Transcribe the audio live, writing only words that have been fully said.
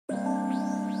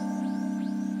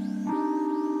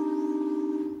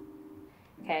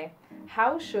Okay.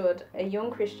 How should a young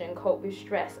Christian cope with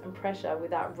stress and pressure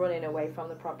without running away from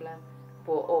the problem?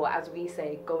 Or as we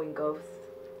say, going ghost.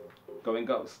 Going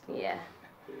ghost? Yeah.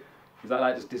 Is that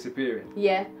like just disappearing?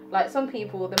 Yeah. Like some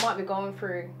people, they might be going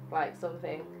through like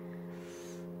something.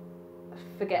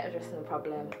 Forget addressing the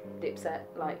problem. Dipset,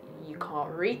 like you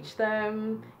can't reach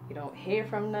them, you don't hear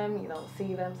from them, you don't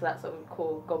see them. So that's what we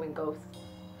call going ghost.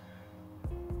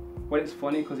 Well, it's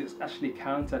funny because it's actually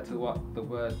counter to what the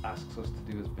word asks us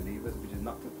to do as believers, which is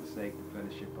not to forsake the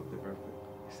fellowship of the brethren.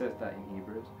 It says that in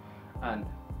Hebrews. And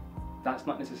that's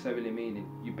not necessarily meaning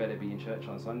you better be in church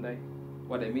on Sunday.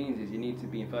 What it means is you need to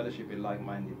be in fellowship with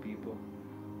like-minded people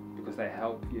because they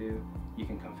help you. You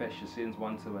can confess your sins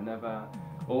one to another.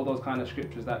 All those kind of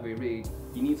scriptures that we read,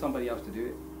 you need somebody else to do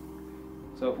it.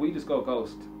 So if we just go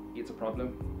ghost, it's a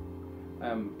problem.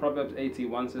 Proverbs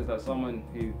 18:1 says that someone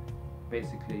who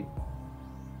basically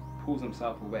pulls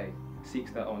himself away,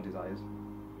 seeks their own desires,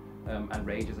 and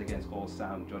rages against all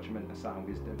sound judgment and sound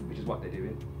wisdom, which is what they're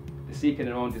doing. They're seeking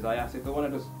their own desire. So if they want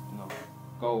to just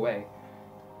go away,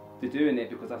 they're doing it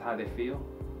because that's how they feel,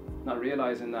 not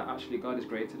realizing that actually God is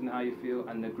greater than how you feel,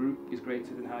 and the group is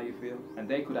greater than how you feel, and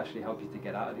they could actually help you to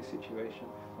get out of this situation,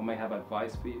 or may have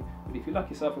advice for you. But if you lock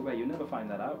yourself away, you'll never find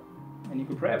that out. And you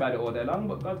could pray about it all day long,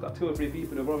 but God's got 2 or 3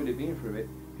 people who've already been through it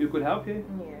who could help you.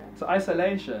 Yeah. So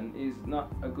isolation is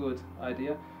not a good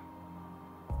idea.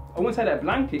 I wouldn't say that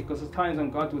blanket, because there's times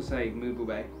when God will say, move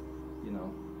away,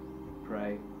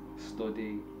 pray,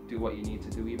 study, do what you need to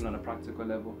do, even on a practical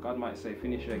level. God might say,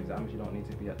 finish your exams, you don't need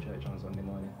to be at church on Sunday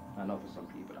morning. I know for some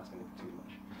people that's going to be too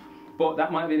much. But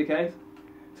that might be the case.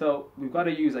 So we've got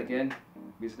to use, again,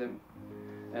 wisdom.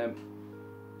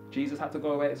 Jesus had to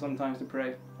go away sometimes to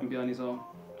pray and be on his own.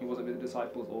 He wasn't with the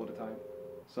disciples all the time.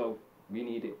 So we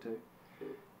need it too.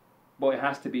 But it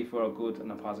has to be for a good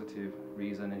and a positive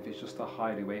reason. If it's just to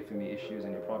hide away from your issues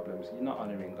and your problems, you're not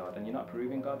honouring God and you're not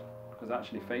proving God. Because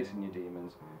actually facing your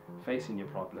demons, facing your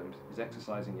problems, is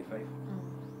exercising your faith.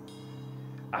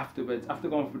 Afterwards, after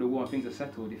going through the war and things are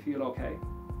settled, you feel okay.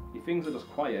 If things are just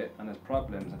quiet and there's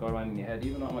problems that go around in your head,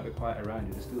 even though it might be quiet around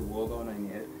you, there's still war going on in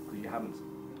your head because you haven't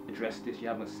addressed this, you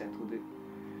haven't settled it.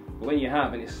 But when you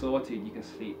have and it's sorted, you can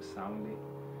sleep soundly.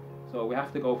 So we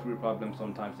have to go through problems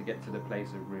sometimes to get to the place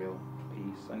of real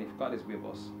peace. And if God is with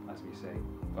us, as we say,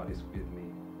 God is with me,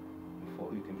 and for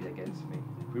who can be against me?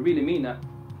 If we really mean that,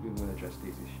 we will address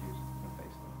these issues.